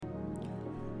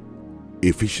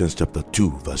Ephesians chapter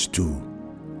 2 verse 2.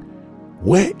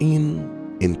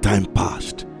 Wherein in time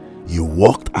past you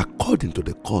walked according to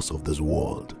the course of this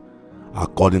world,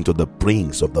 according to the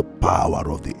prince of the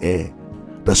power of the air,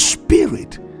 the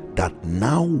spirit that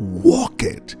now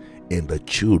walketh in the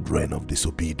children of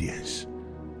disobedience.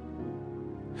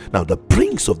 Now, the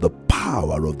prince of the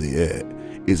power of the air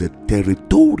is a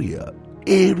territorial,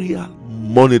 aerial,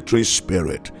 monitoring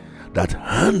spirit that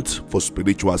hunts for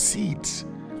spiritual seeds.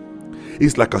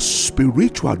 It's like a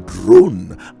spiritual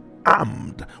drone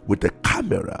armed with a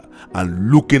camera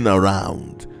and looking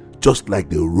around, just like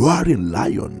the roaring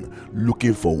lion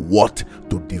looking for what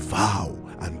to devour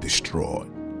and destroy.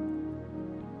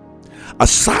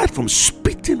 Aside from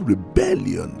spitting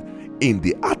rebellion in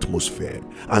the atmosphere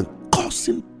and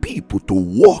causing people to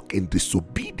walk in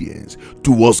disobedience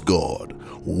towards God,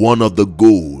 one of the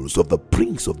goals of the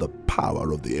prince of the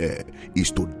power of the air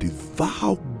is to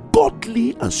devour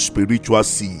godly and spiritual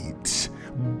seeds.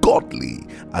 Godly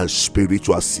and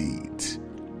spiritual seeds.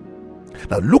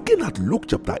 Now, looking at Luke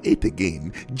chapter 8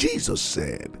 again, Jesus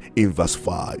said in verse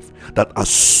 5 that a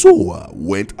sower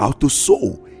went out to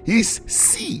sow his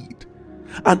seed.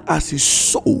 And as he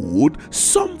sowed,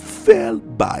 some fell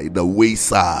by the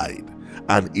wayside,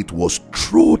 and it was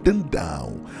trodden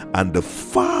down, and the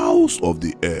fowls of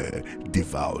the air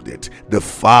devoured it. The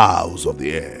fowls of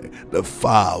the air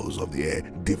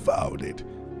devoured it.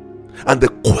 And the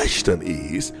question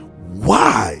is,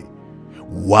 why?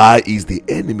 Why is the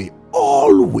enemy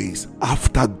always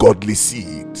after godly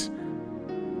seeds?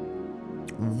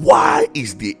 Why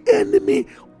is the enemy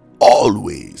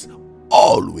always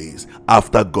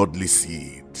after godly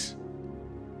seeds?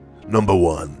 Number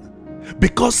one,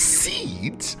 because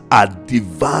seeds are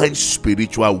divine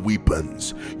spiritual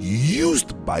weapons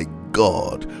used by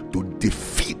God to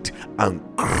defeat and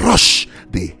crush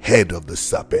the head of the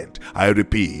serpent. I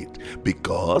repeat,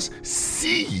 because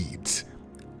seeds,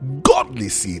 godly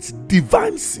seeds,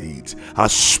 divine seeds, are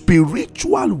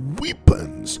spiritual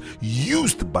weapons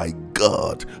used by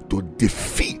God to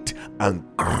defeat and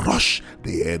crush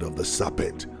the head of the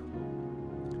serpent.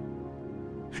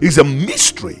 It's a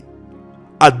mystery,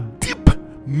 a deep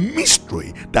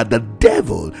mystery that the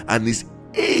devil and his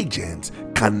agents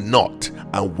cannot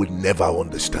and will never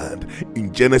understand.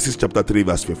 In Genesis chapter 3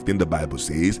 verse 15, the Bible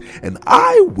says, "And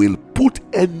I will put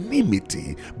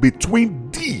enmity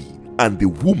between thee and the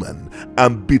woman,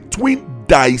 and between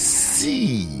thy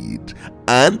seed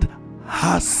and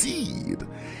her seed.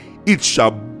 It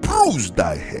shall bruise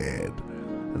thy head,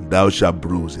 and thou shalt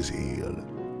bruise his heel."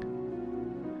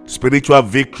 Spiritual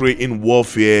victory in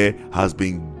warfare has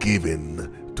been given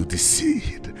to the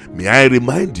seed. May I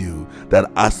remind you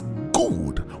that as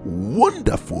good,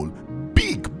 wonderful,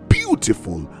 big,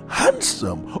 beautiful,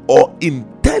 handsome, or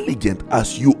intelligent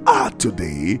as you are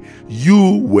today,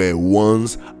 you were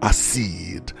once a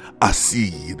seed,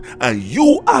 and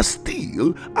you are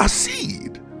still a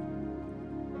seed.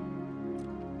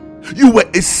 You were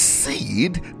a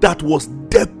seed that was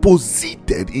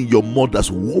deposited in your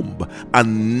mother's womb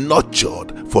and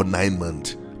nurtured for 9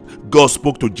 months. God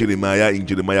spoke to Jeremiah in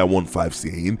Jeremiah 1:5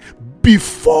 saying,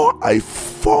 "Before I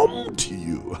formed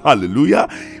you," hallelujah,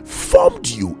 formed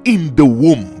you in the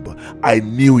womb, I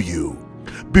knew you.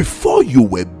 Before you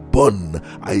were born,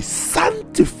 I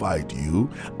sanctified you,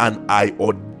 and I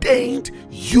ordained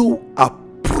you a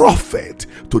prophet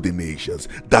to the nations.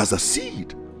 That's a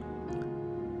seed.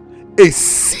 A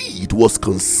seed was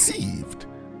conceived,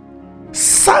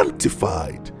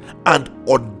 sanctified, and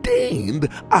ordained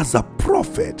as a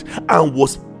prophet, and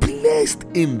was placed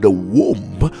in the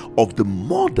womb of the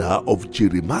mother of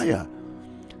Jeremiah.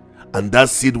 And that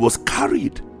seed was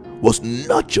carried, was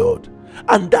nurtured,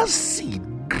 and that seed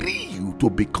grew to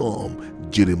become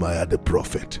Jeremiah the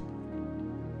prophet.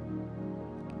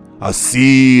 A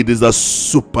seed is a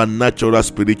supernatural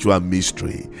spiritual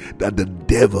mystery that the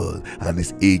devil and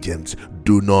his agents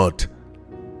do not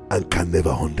and can never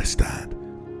understand.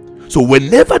 So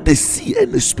whenever they see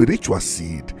any spiritual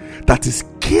seed that is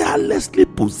carelessly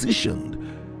positioned,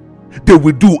 they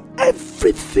will do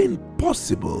everything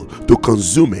possible to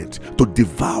consume it, to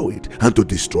devour it, and to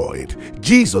destroy it.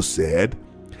 Jesus said,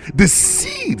 "The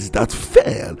seeds that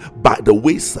fell by the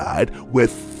wayside were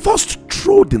first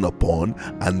trodden upon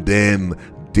and then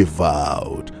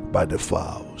devoured by the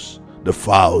fowls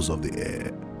of the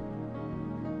air."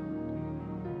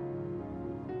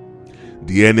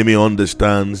 The enemy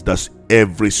understands that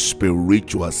every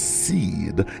spiritual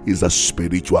seed is a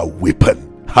spiritual weapon.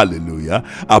 Hallelujah.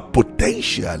 A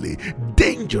potentially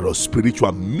dangerous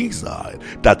spiritual missile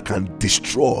that can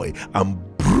destroy and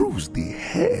bruise the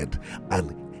head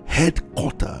and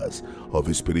headquarters of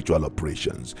his spiritual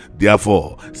operations.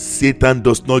 Therefore, Satan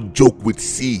does not joke with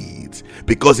seeds,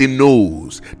 because he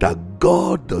knows that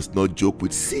God does not joke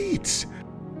with seeds.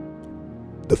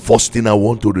 The first thing I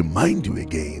want to remind you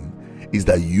again is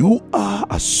that you are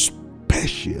a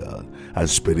special and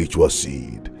spiritual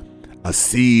seed, a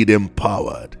seed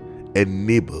empowered,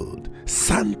 enabled,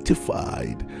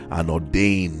 sanctified, and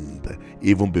ordained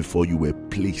even before you were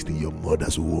placed in your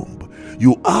mother's womb.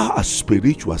 You are a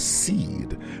spiritual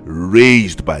seed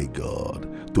raised by God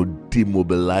to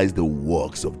demobilize the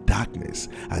works of darkness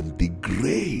and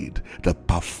degrade the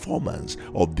performance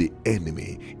of the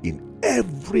enemy in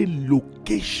every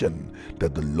location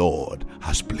that the Lord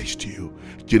has placed you.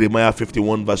 Jeremiah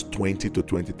 51 verse 20 to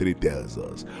 23 tells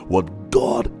us what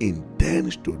God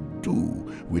intends to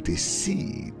do with his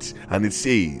seeds. And it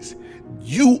says,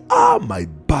 "You are my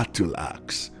battle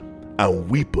axe and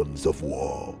weapons of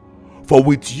war. For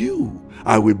with you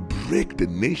I will break the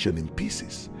nation in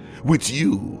pieces. With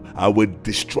you I will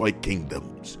destroy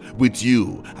kingdoms. With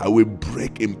you I will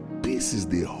break in pieces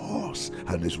the horse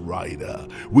and his rider.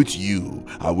 With you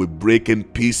I will break in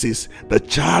pieces the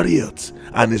chariot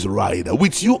and his rider.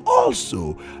 With you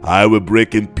also I will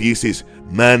break in pieces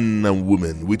man and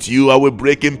woman. With you I will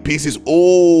break in pieces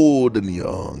old and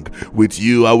young. With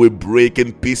you I will break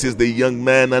in pieces the young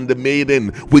man and the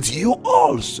maiden. With you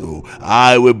also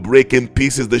I will break in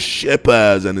pieces the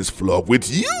shepherds and his flock. With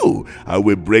you I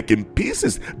will break in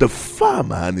pieces the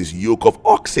farmer and his yoke of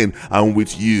oxen. And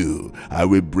with you I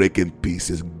will break in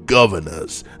pieces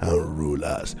governors and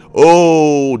rulers.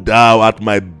 Oh, thou art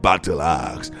my battle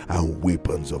axe and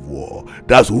weapons of war."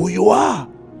 That's who you are.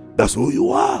 That's who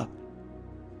you are.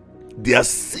 They are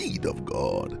seed of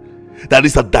God. That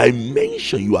is a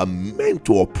dimension you are meant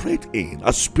to operate in,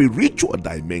 a spiritual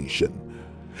dimension.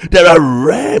 There are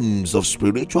realms of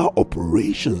spiritual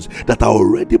operations that are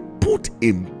already put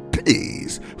in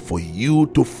place for you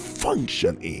to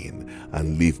function in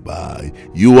and live by.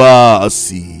 You are a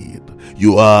seed.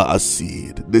 You are a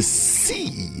seed. The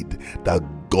seed that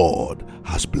God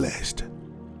has blessed.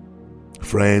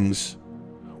 Friends,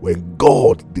 when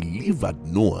God delivered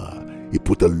Noah, he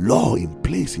put a law in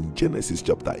place in Genesis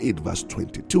chapter 8 verse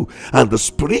 22. And the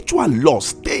spiritual law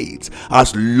states,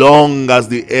 as long as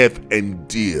the earth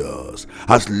endures,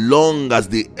 as long as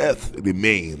the earth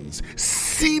remains,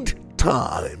 seed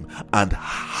time and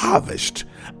harvest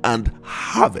and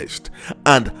harvest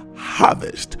and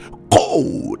harvest,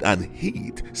 cold and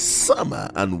heat, summer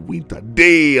and winter,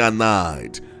 day and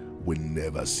night will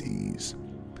never cease.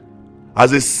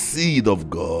 As a seed of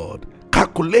God,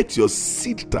 calculate your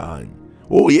seed time.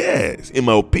 Oh yes, in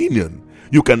my opinion,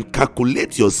 you can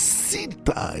calculate your seed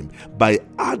time by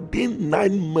adding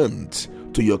 9 months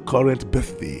to your current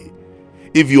birthday.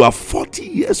 If you are 40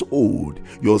 years old,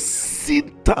 your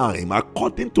seed time,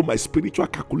 according to my spiritual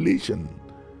calculation,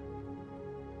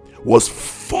 was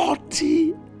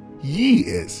 40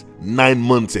 years 9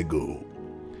 months ago.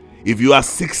 If you are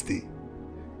 60,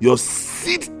 your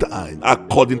seed time,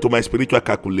 according to my spiritual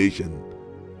calculation,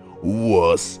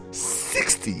 was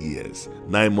 60 years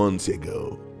 9 months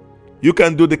ago. You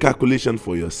can do the calculation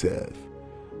for yourself.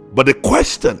 But the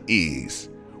question is,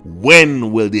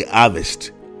 when will the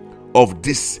harvest of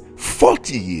this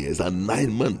 40 years and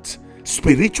 9 months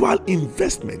spiritual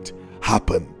investment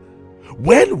happen?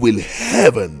 When will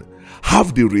heaven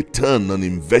have the return on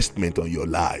investment on your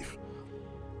life?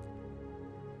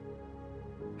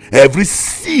 Every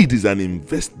seed is an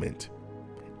investment.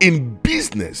 In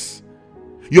business,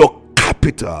 your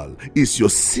capital is your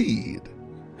seed,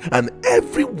 and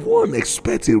everyone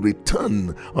expects a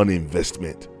return on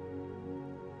investment.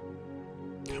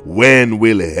 When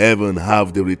will heaven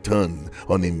have the return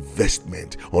on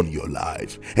investment on your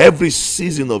life? Every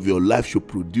season of your life should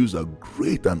produce a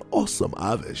great and awesome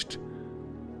harvest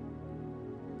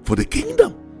for the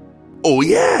kingdom. Oh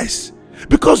yes,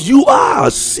 because you are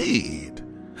a seed.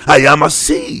 I am a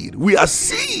seed. We are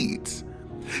seeds.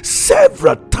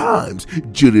 Several times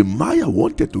Jeremiah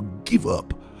wanted to give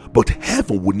up, but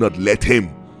heaven would not let him.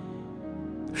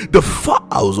 The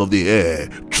fowls of the air,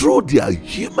 through their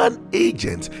human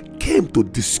agents, came to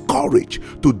discourage,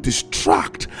 to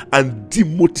distract, and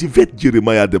demotivate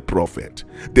Jeremiah the prophet.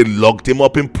 They locked him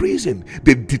up in prison.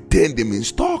 They detained him in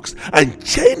stocks and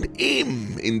chained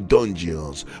him in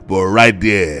dungeons. But right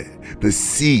there, the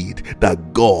seed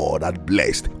that God had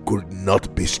blessed could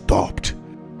not be stopped.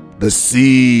 The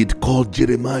seed called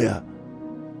Jeremiah,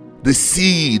 the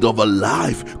seed of a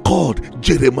life called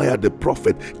Jeremiah the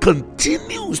prophet,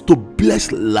 continues to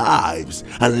bless lives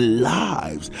and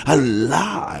lives and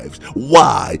lives.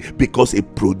 Why? Because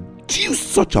it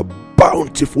produced such a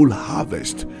bountiful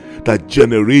harvest that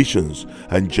generations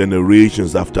and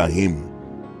generations after him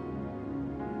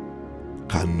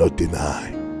cannot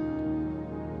deny.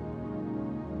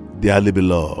 Dearly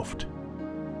beloved,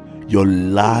 your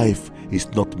life is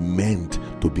not meant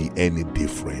to be any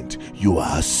different. You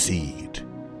are a seed.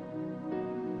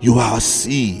 You are a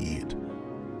seed.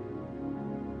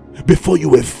 Before you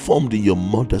were formed in your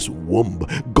mother's womb,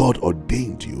 God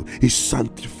ordained you. He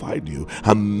sanctified you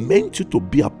and meant you to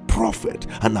be a prophet,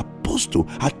 an apostle,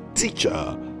 a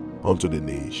teacher unto the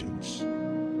nations.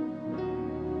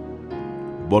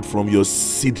 But from your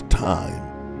seed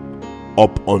time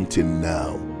up until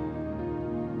now,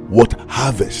 what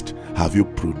harvest have you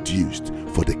produced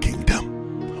for the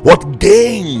kingdom? What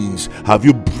gains have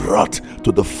you brought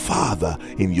to the Father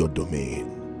in your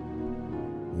domain?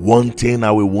 One thing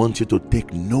I will want you to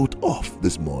take note of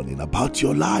this morning about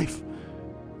your life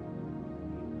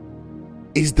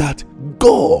is that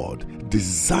God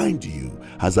designed you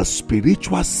as a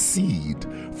spiritual seed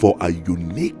for a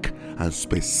unique and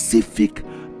specific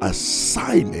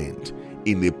assignment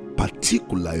in a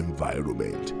particular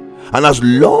environment. And as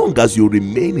long as you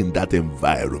remain in that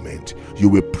environment, you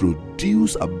will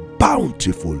produce a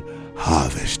bountiful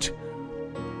harvest.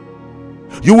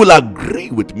 You will agree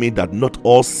with me that not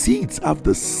all seeds have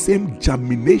the same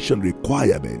germination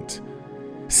requirement.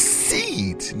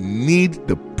 Seeds need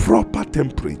the proper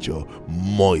temperature,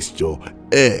 moisture,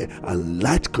 air, and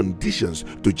light conditions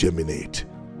to germinate.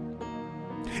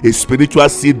 A spiritual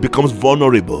seed becomes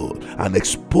vulnerable and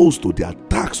exposed to the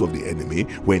attacks of the enemy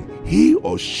when he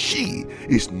or she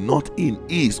is not in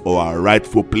his or her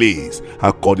rightful place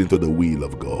according to the will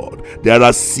of God. There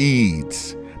are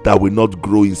seeds that will not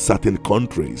grow in certain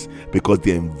countries because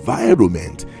the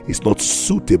environment is not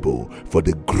suitable for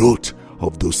the growth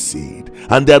of those seeds.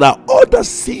 And there are other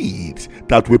seeds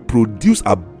that will produce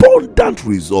abundant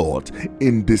results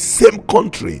in the same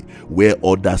country where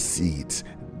other seeds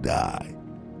die.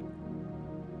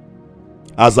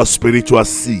 As a spiritual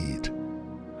seed,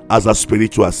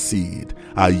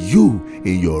 are you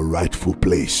in your rightful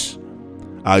place?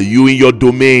 Are you in your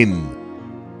domain?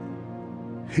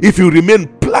 If you remain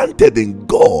planted in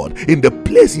God, in the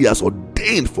place He has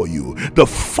ordained for you, the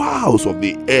fowls of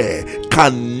the air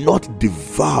cannot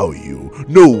devour you.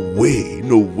 No way,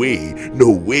 no way, no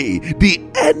way. The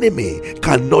enemy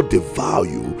cannot devour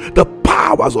you. The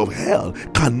powers of hell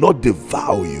cannot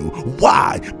devour you.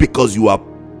 Why? Because you are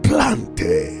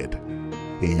planted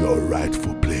in your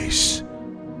rightful place.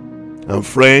 And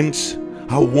friends,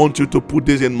 I want you to put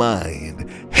this in mind.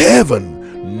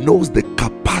 Heaven knows the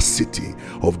capacity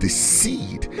of the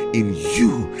seed in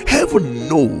you. Heaven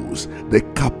knows the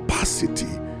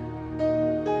capacity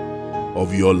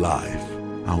of your life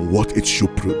and what it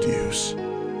should produce.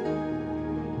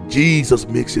 Jesus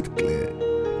makes it clear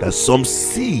that some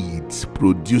seeds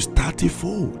produce 30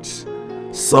 folds,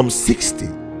 some 60,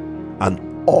 and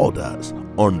others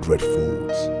 100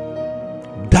 folds.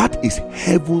 That is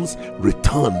heaven's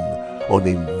return on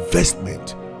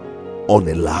investment on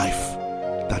a life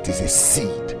that is a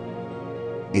seed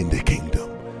in the kingdom.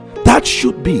 That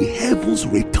should be heaven's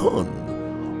return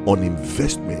on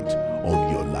investment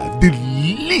on your life. The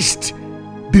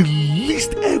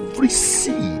least every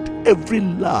seed, every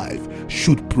life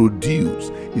should produce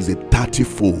is a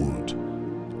 30-fold.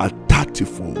 A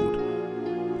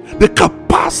 30-fold. The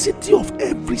capacity of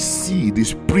every seed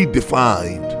is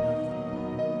predefined.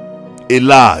 A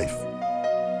life,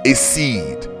 a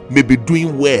seed may be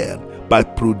doing well by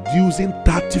producing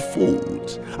 30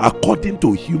 folds according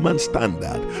to human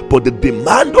standard, but the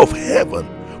demand of heaven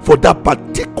for that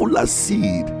particular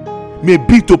seed may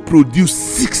be to produce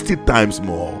 60 times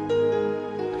more,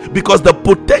 because the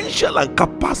potential and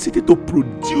capacity to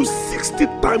produce 60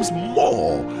 times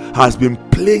more has been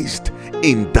placed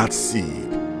in that seed.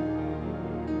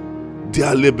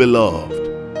 Dearly beloved,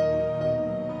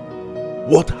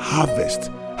 what harvest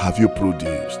have you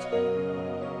produced?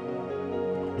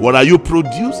 What are you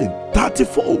producing? 30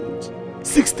 folds,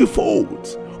 60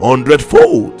 folds, 100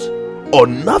 folds, or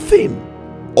nothing,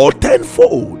 or 10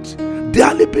 folds?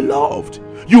 Dearly beloved,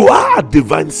 you are a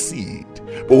divine seed.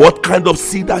 But what kind of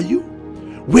seed are you?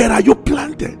 Where are you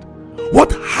planted?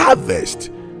 What harvest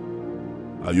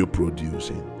are you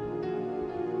producing?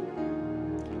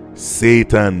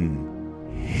 Satan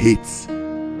hates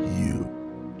you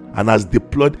and has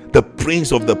deployed the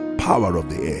prince of the power of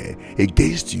the air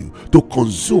against you to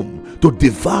consume, to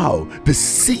devour the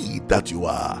seed that you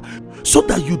are, so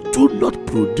that you do not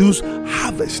produce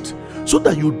harvest, so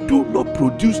that you do not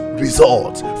produce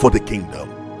results for the kingdom.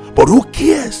 But who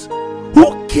cares?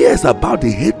 Who cares about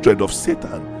the hatred of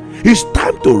Satan? It's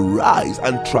time to rise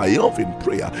and triumph in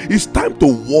prayer. It's time to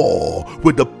war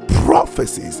with the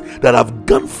prophecies that have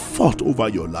gone forth over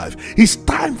your life. It's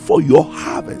time for your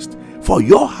harvest. For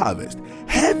your harvest.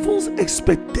 Heaven's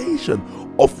expectation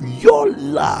of your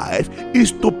life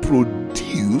is to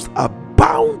produce a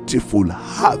bountiful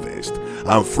harvest.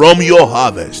 And from your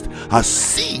harvest, a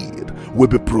seed will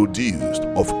be produced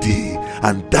of thee.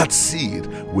 And that seed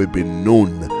will be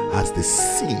known as the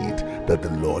seed that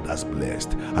the Lord has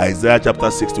blessed. Isaiah chapter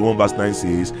 61 verse 9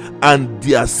 says, and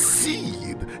their seed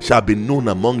shall be known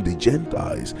among the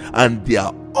Gentiles, and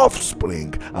their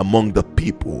offspring among the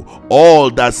people. All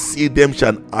that see them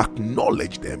shall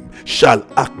acknowledge them,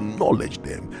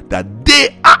 that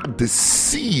they are the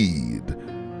seed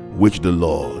which the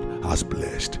Lord has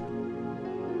blessed.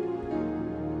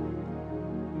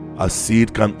 A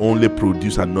seed can only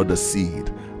produce another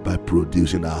seed by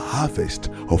producing a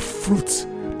harvest of fruits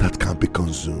that can be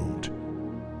consumed.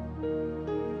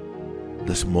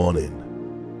 This morning,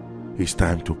 it's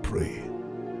time to pray.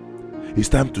 It's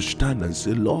time to stand and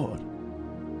say, Lord,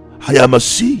 I am a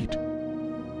seed.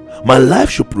 My life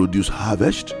should produce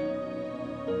harvest.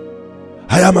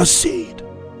 I am a seed.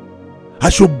 I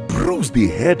should bruise the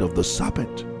head of the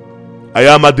serpent. I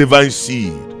am a divine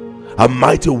seed, a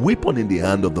mighty weapon in the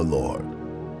hand of the Lord.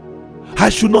 I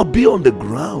should not be on the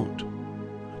ground.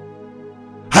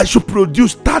 I should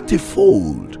produce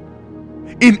 30-fold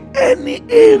in any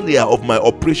area of my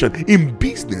operation, in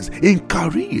business, in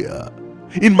career,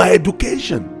 in my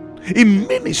education, in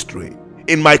ministry,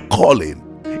 in my calling,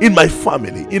 in my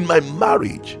family, in my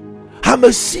marriage. I'm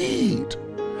a seed.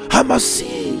 I'm a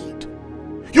seed.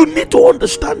 You need to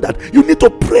understand that. You need to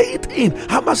pray it in.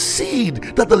 I'm a seed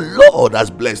that the Lord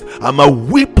has blessed. I'm a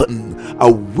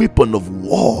weapon of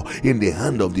war in the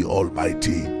hand of the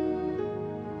Almighty.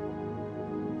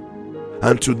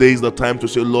 And today is the time to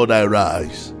say, Lord, I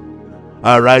rise.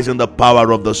 I rise in the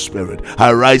power of the Spirit.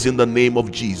 I rise in the name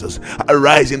of Jesus. I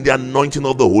rise in the anointing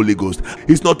of the Holy Ghost.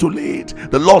 It's not too late.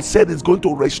 The Lord said it's going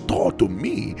to restore to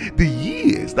me the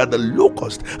years that the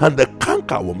locust and the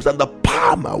cankerworms and the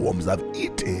palmer worms have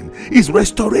eaten. It's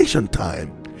restoration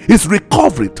time. It's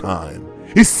recovery time.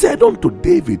 He said unto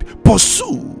David,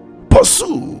 pursue,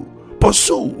 pursue,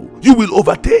 pursue. You will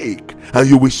overtake, and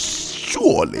you will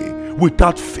surely,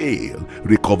 without fail,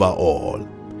 recover all.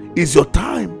 It's your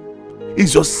time.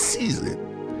 It's your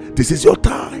season. This is your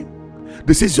time.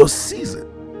 This is your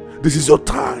season. This is your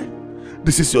time.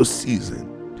 This is your season.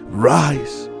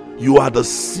 Rise. You are the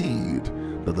seed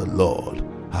that the Lord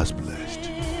has blessed.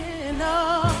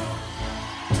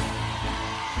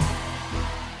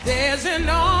 There's an